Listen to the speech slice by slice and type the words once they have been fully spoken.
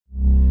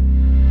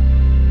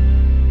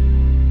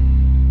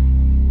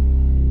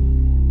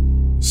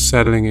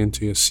settling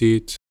into your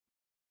seat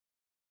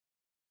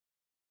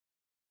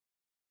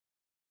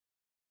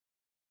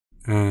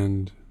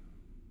and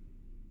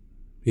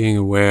being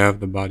aware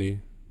of the body,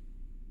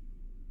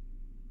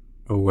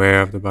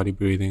 aware of the body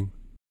breathing.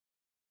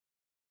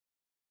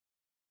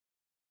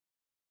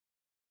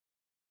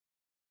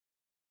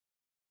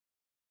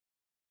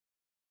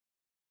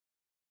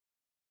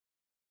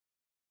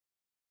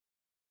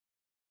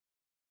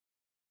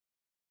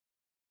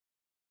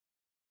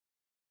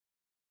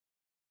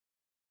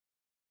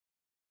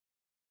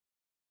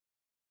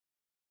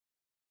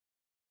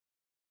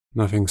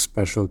 Nothing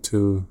special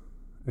to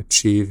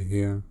achieve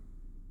here,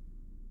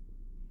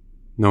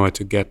 nowhere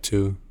to get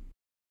to.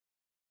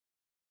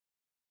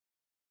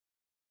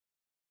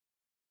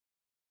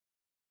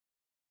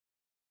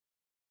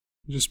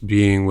 Just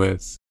being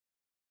with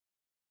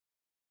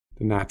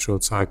the natural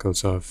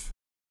cycles of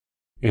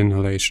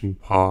inhalation,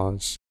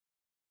 pause,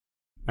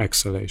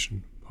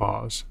 exhalation,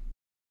 pause.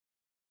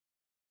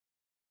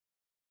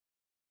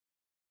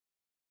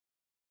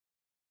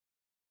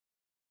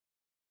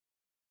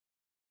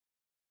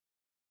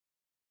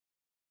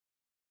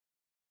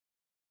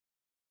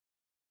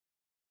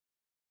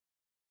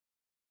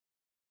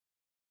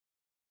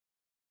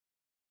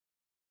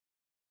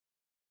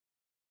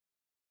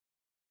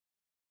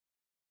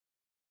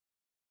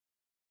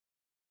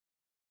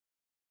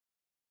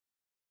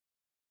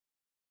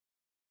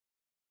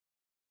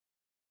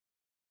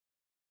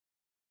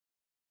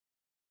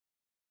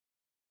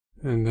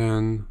 And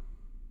then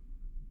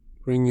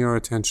bring your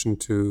attention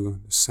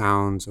to the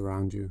sounds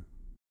around you.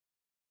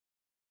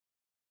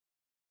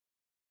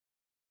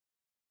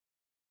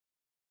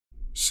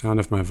 Sound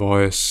of my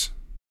voice.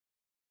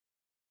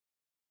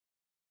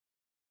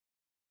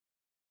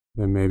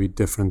 There may be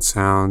different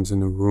sounds in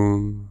the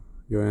room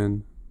you're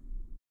in.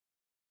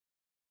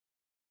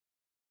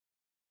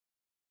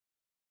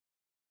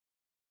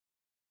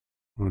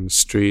 On the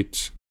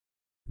street,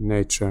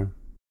 nature.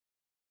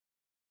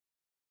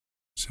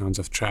 Sounds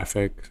of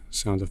traffic,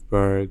 sounds of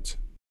birds.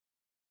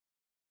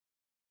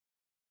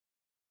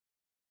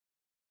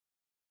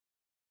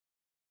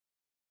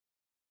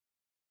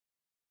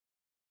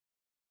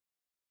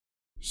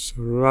 So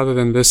rather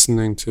than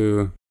listening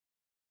to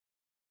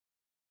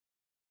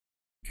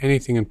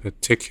anything in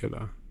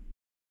particular,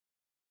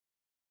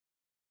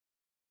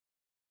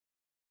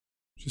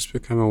 just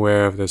become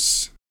aware of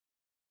this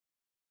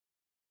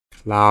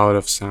cloud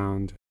of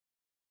sound.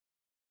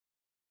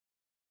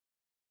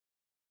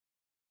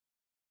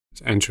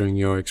 It's entering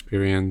your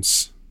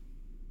experience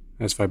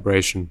as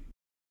vibration.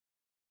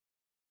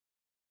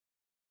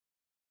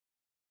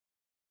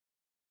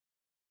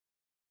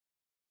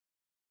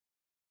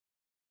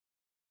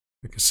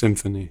 Like a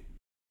symphony.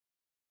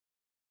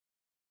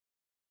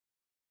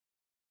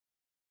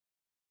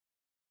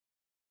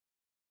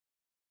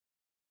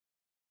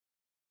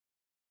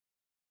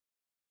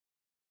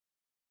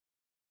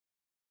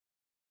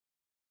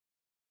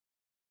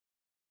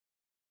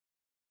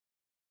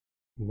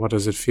 What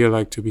does it feel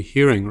like to be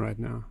hearing right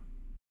now?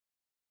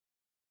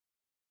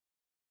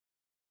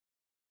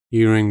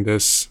 Hearing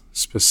this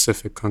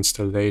specific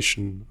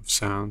constellation of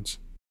sounds.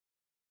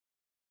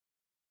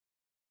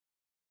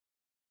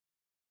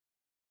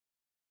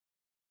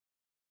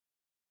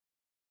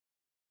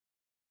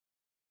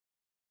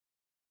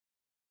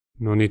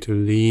 No need to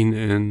lean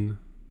in.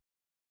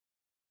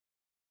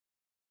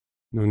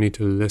 No need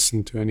to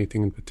listen to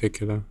anything in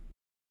particular.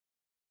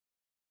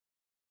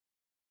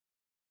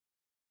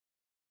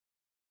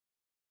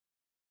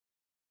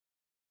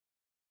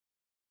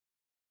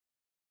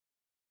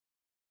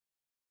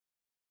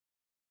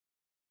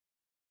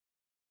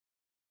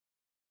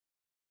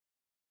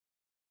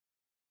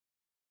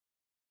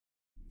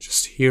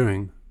 Just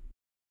hearing.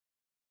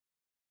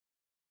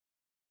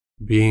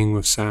 Being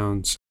with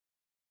sounds.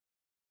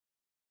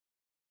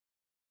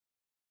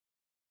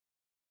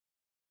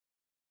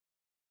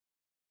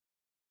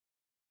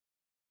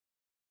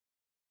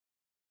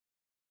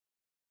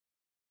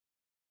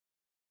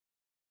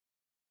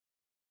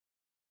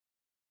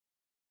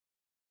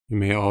 You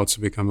may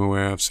also become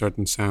aware of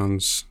certain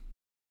sounds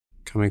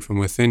coming from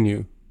within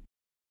you.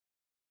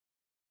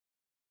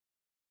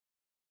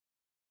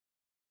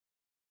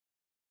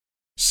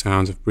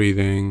 Sounds of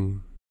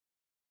breathing,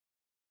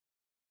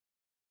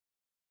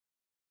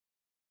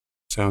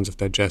 sounds of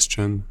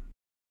digestion.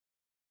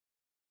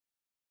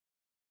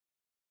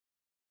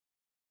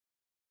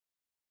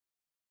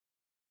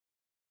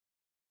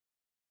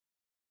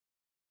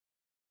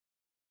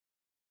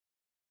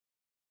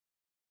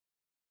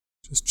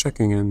 Just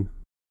checking in.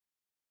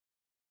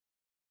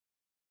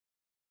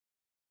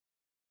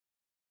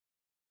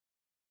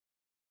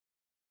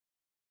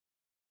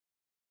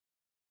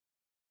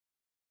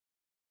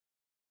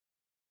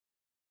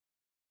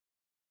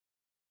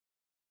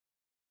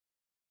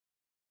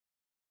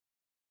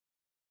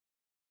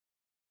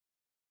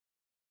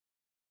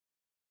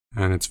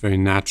 And it's very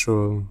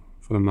natural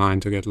for the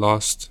mind to get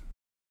lost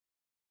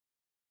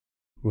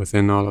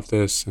within all of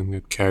this and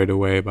get carried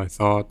away by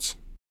thoughts.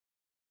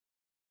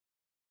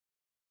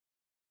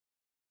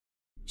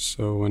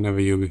 So whenever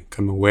you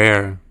become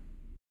aware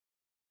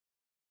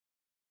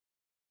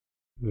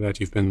that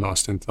you've been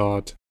lost in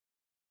thought.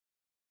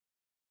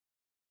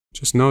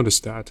 Just notice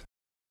that.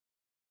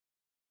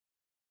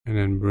 And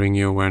then bring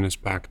your awareness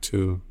back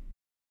to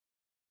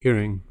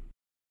hearing.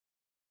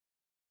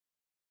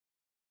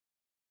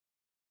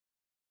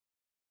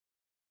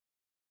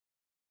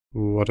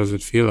 What does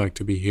it feel like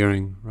to be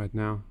hearing right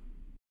now?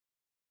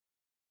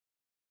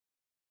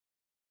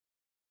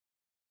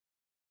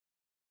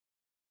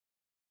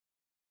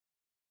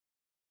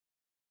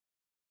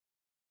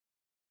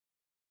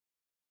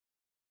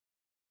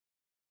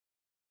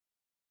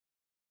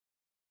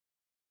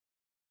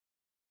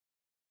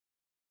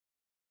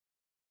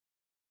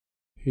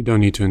 You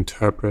don't need to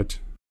interpret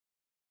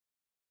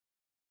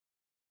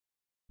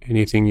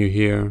anything you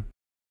hear.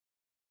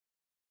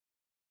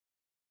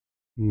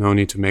 No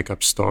need to make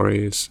up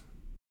stories.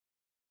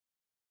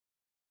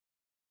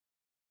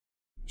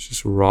 It's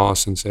just raw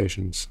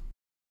sensations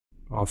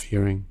of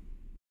hearing.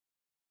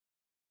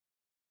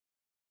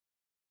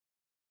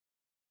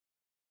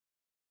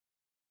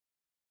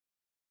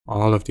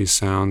 All of these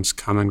sounds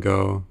come and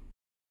go,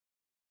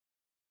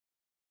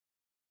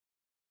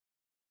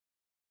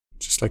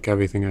 just like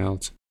everything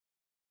else.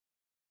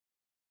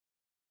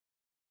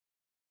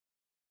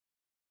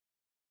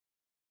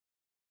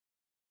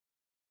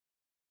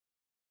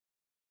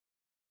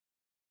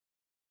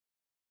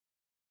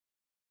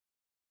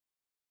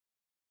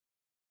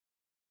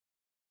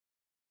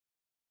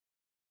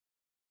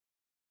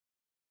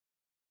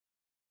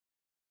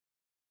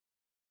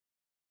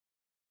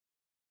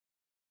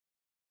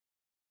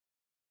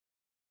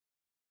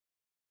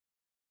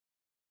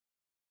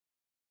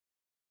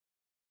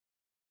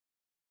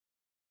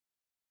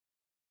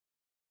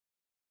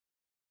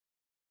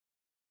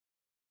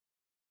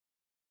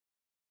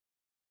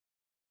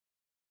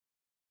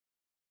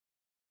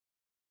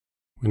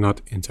 We're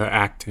not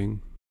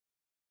interacting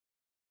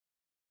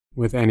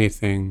with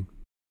anything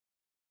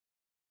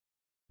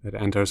that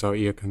enters our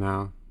ear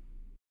canal.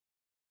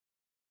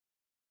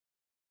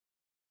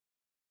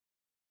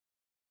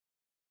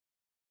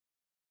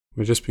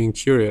 We're just being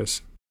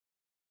curious.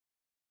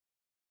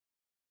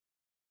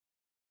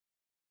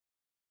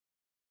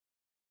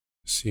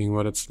 Seeing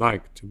what it's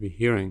like to be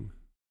hearing.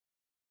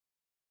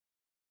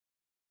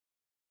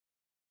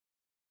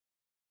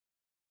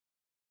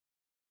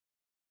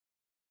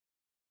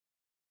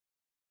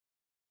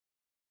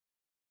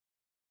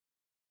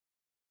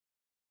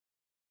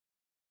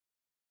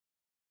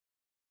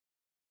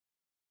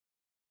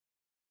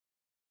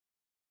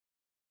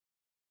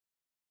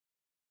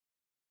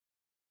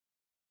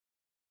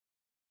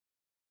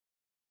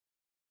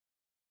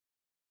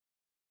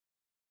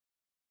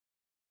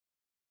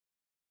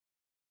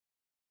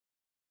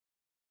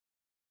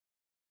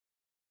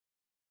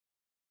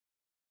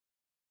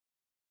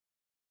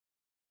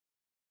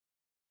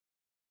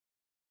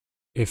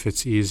 If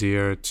it's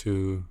easier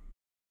to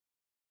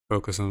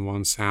focus on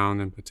one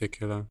sound in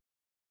particular,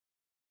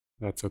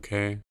 that's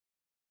okay.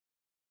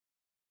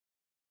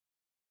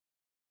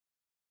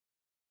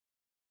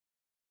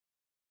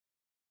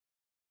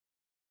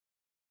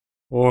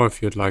 Or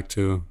if you'd like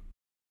to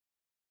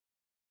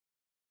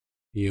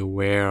be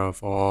aware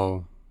of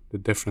all the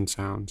different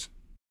sounds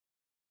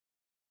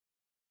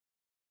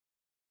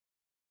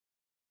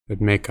that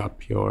make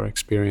up your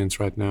experience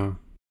right now,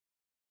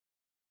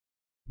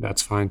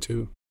 that's fine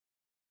too.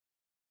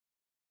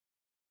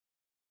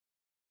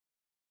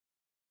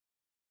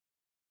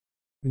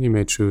 And you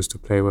may choose to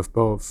play with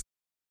both.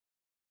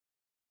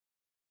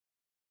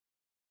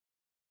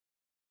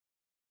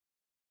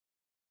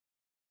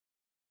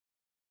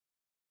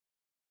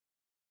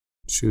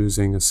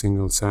 Choosing a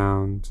single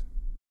sound,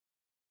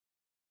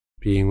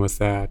 being with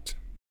that,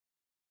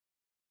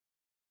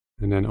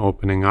 and then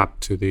opening up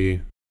to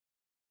the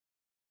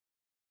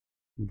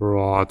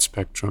broad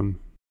spectrum,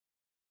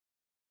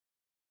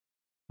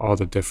 all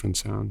the different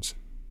sounds.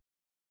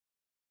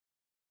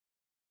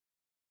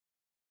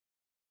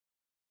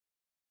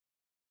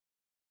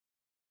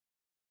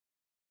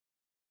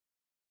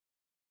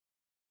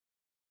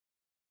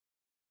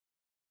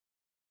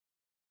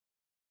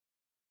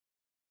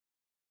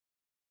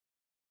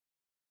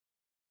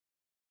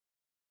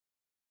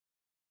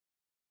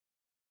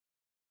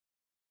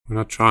 We're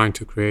not trying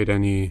to create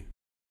any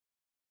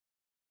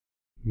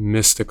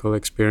mystical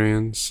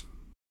experience.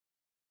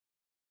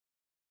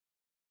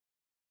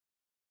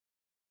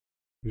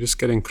 We're just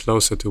getting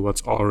closer to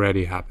what's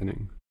already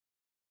happening.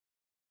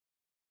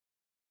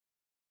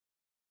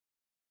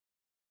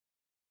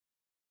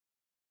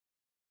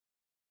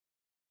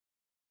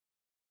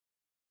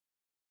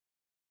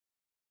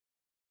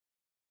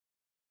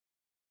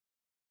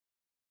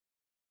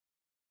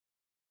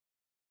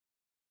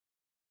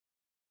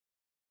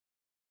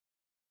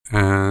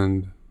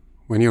 And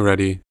when you're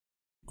ready,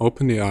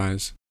 open the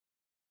eyes.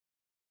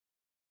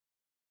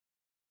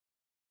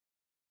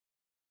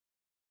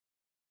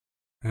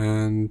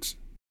 And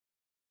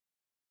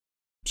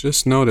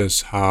just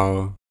notice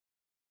how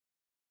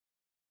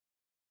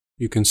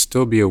you can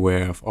still be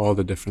aware of all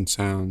the different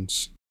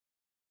sounds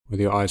with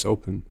your eyes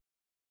open.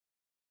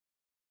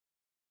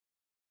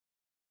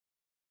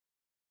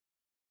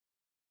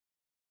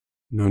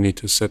 No need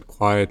to sit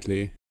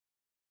quietly.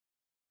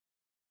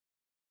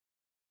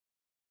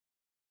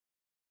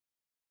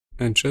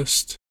 And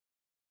just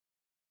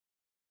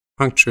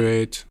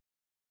punctuate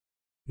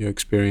your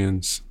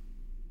experience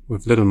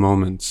with little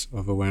moments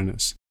of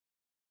awareness.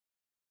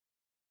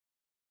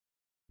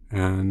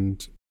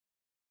 And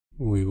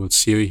we will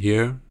see you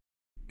here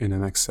in the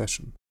next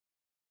session.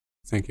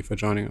 Thank you for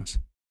joining us.